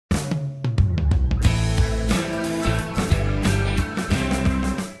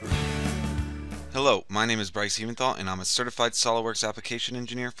Hello, my name is Bryce Heventhal and I'm a certified SOLIDWORKS application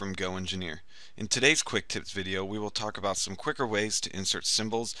engineer from GoEngineer. In today's quick tips video, we will talk about some quicker ways to insert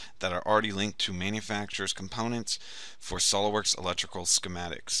symbols that are already linked to manufacturer's components for SOLIDWORKS Electrical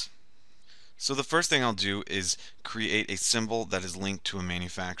schematics. So the first thing I'll do is create a symbol that is linked to a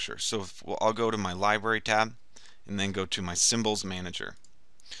manufacturer. So I'll go to my library tab and then go to my symbols manager.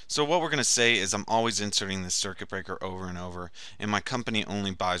 So what we're going to say is I'm always inserting this circuit breaker over and over, and my company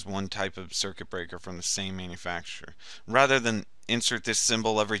only buys one type of circuit breaker from the same manufacturer. Rather than insert this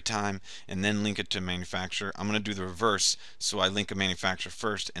symbol every time and then link it to manufacturer, I'm going to do the reverse. So I link a manufacturer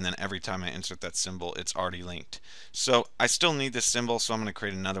first, and then every time I insert that symbol, it's already linked. So I still need this symbol, so I'm going to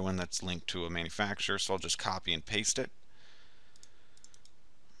create another one that's linked to a manufacturer. So I'll just copy and paste it.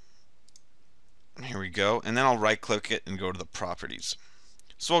 Here we go, and then I'll right click it and go to the properties.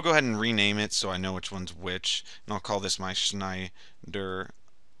 So I'll go ahead and rename it so I know which one's which, and I'll call this my Schneider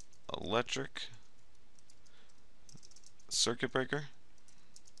Electric circuit breaker.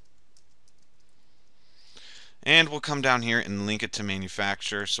 And we'll come down here and link it to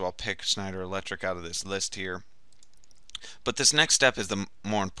manufacturer, so I'll pick Schneider Electric out of this list here. But this next step is the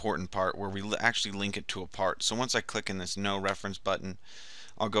more important part, where we actually link it to a part. So once I click in this no reference button,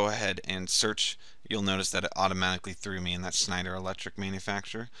 I'll go ahead and search. You'll notice that it automatically threw me in that Schneider Electric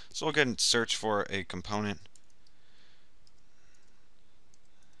manufacturer. So I'll go ahead and search for a component.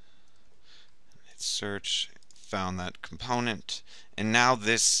 Hit search, found that component, and now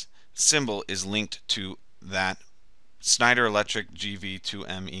this symbol is linked to that Schneider Electric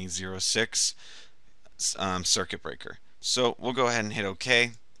GV2ME06 circuit breaker. So we'll go ahead and hit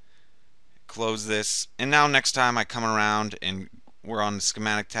OK, close this, and now next time I come around and we're on the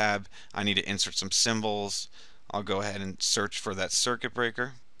schematic tab, I need to insert some symbols. I'll go ahead and search for that circuit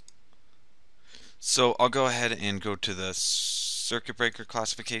breaker. So I'll go ahead and go to the circuit breaker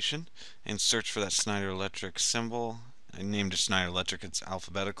classification and search for that Schneider Electric symbol. I named it Schneider Electric, it's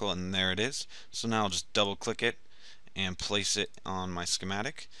alphabetical, and there it is. So now I'll just double click it and place it on my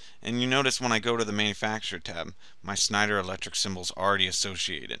schematic, and you notice when I go to the manufacturer tab, my Schneider Electric symbol is already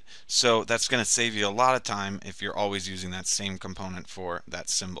associated. So that's going to save you a lot of time if you're always using that same component for that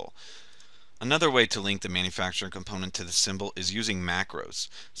symbol. Another way to link the manufacturer component to the symbol is using macros.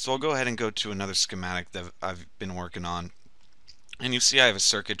 So I'll go ahead and go to another schematic that I've been working on, and you see I have a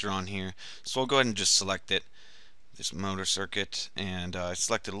circuit drawn here, so I'll go ahead and just select it, this motor circuit, and I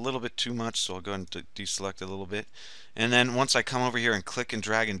selected a little bit too much, so I'll go ahead and deselect it a little bit. And then once I come over here and click and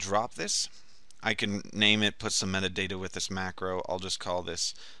drag and drop this, I can name it, put some metadata with this macro. I'll just call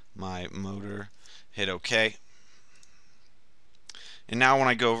this my motor, hit OK. And now when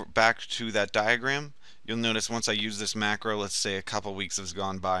I go back to that diagram, you'll notice once I use this macro, let's say a couple weeks has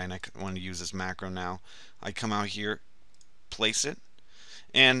gone by and I want to use this macro now, I come out here, place it,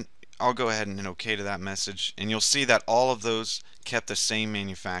 and I'll go ahead and hit OK to that message, and you'll see that all of those kept the same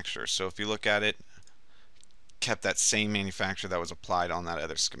manufacturer. So if you look at it, kept that same manufacturer that was applied on that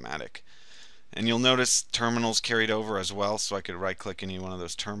other schematic. And you'll notice terminals carried over as well, so I could right click any one of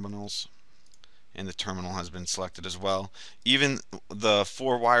those terminals, and the terminal has been selected as well. Even the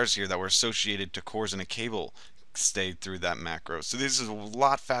 4 wires here that were associated to cores in a cable stayed through that macro. So these are a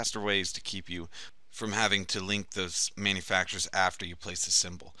lot faster ways to keep you from having to link those manufacturers after you place the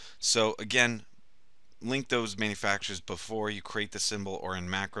symbol. So again, link those manufacturers before you create the symbol or in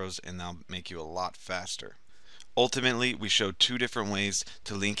macros, and they'll make you a lot faster. Ultimately, we showed 2 different ways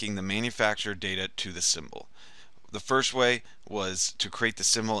to linking the manufacturer data to the symbol. The first way was to create the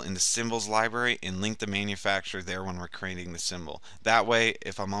symbol in the symbols library and link the manufacturer there when we're creating the symbol. That way,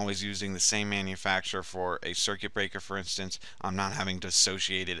 if I'm always using the same manufacturer for a circuit breaker, for instance, I'm not having to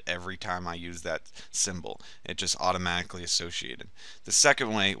associate it every time I use that symbol. It just automatically associated. The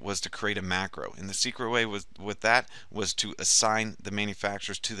second way was to create a macro, and the secret way with that was to assign the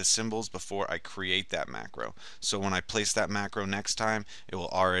manufacturers to the symbols before I create that macro. So when I place that macro next time, it will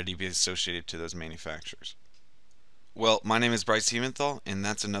already be associated to those manufacturers. Well, my name is Bryce Heventhal, and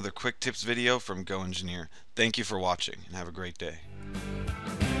that's another quick tips video from GoEngineer. Thank you for watching, and have a great day.